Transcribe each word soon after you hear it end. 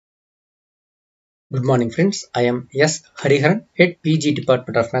Good morning friends, I am S. Hariharan, Head PG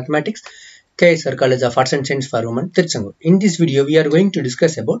Department of Mathematics, KSR College of Arts and Science for Women, Tirunelveli. In this video, we are going to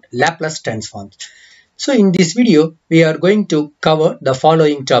discuss about Laplace transforms. So in this video, we are going to cover the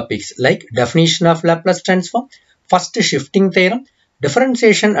following topics like definition of Laplace transform, first shifting theorem,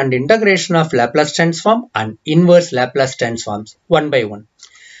 differentiation and integration of Laplace transform and inverse Laplace transforms one by one.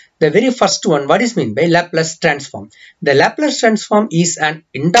 The very first one, what is meant by Laplace transform? The Laplace transform is an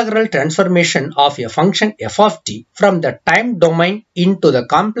integral transformation of a function f of t from the time domain into the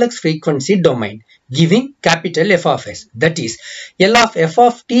complex frequency domain, giving capital F of s. That is, L of f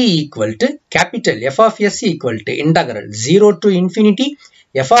of t equal to capital F of s equal to integral 0 to infinity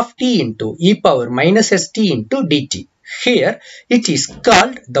f of t into e power minus st into dt. Here, it is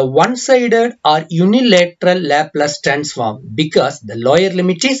called the one-sided or unilateral Laplace transform because the lower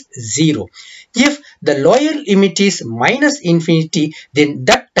limit is 0. If the lower limit is minus infinity, then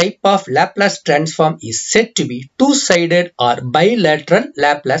that type of Laplace transform is said to be two-sided or bilateral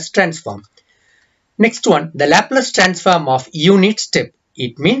Laplace transform. Next one, the Laplace transform of unit step.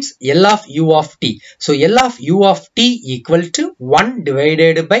 It means L of u of t. So, L of u of t equal to 1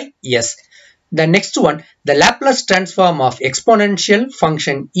 divided by s. The next one, the Laplace transform of exponential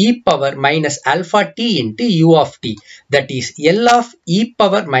function e power minus alpha t into u of t. That is, L of e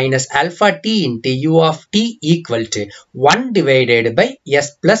power minus alpha t into u of t equal to 1 divided by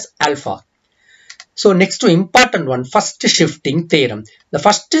s plus alpha. So next important one, first shifting theorem. The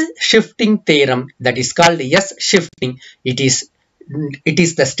first shifting theorem, that is called S shifting. It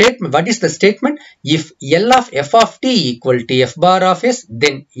is the statement. What is the statement? If L of f of t equal to f bar of s,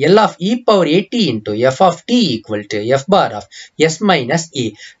 then L of e power at into f of t equal to f bar of s minus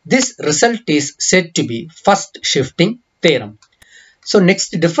a. This result is said to be first shifting theorem. So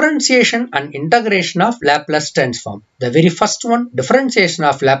next, differentiation and integration of Laplace transform. The very first one, differentiation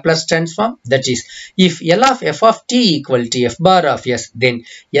of Laplace transform, that is, if L of f of t equal to f bar of s, then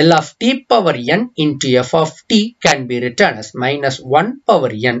L of t power n into f of t can be written as minus 1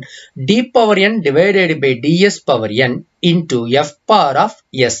 power n d power n divided by ds power n into f bar of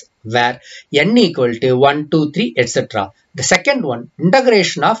s, where n equal to 1, 2, 3, etc. The second one,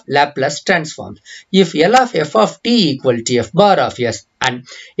 integration of Laplace transforms. If L of f of t equal to f bar of s and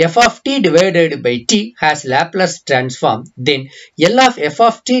f of t divided by t has Laplace transform, then L of f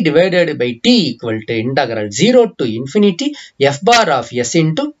of t divided by t equal to integral 0 to infinity f bar of s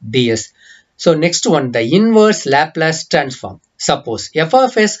into ds. So next one, the inverse Laplace transform. Suppose f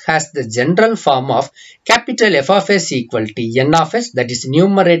of s has the general form of capital F of s equal to n of s, that is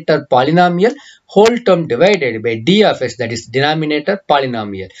numerator polynomial, whole term divided by d of s, that is denominator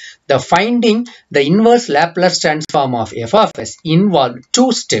polynomial. The finding the inverse Laplace transform of f of s involve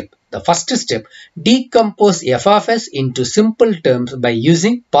two steps. The first step, decompose f of s into simple terms by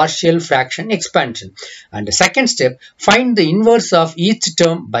using partial fraction expansion. And the second step, find the inverse of each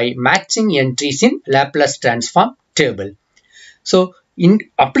term by matching entries in Laplace transform table. So, in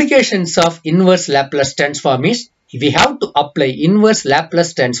applications of inverse Laplace transform is, we have to apply inverse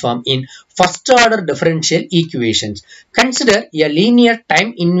Laplace transform in first order differential equations. Consider a linear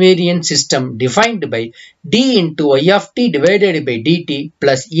time invariant system defined by d into y of t divided by dt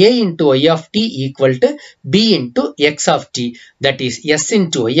plus a into y of t equal to b into x of t, that is s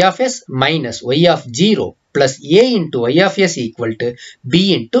into y of s minus y of 0 plus a into y of s equal to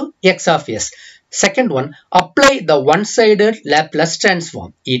b into x of s. Second one, apply the one-sided Laplace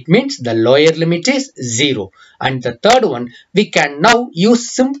transform. It means the lower limit is 0. And the third one, we can now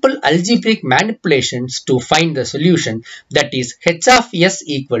use simple algebraic manipulations to find the solution, that is h of s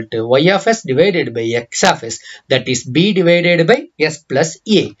equal to y of s divided by x of s, that is b divided by s plus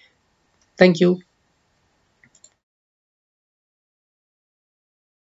a. Thank you.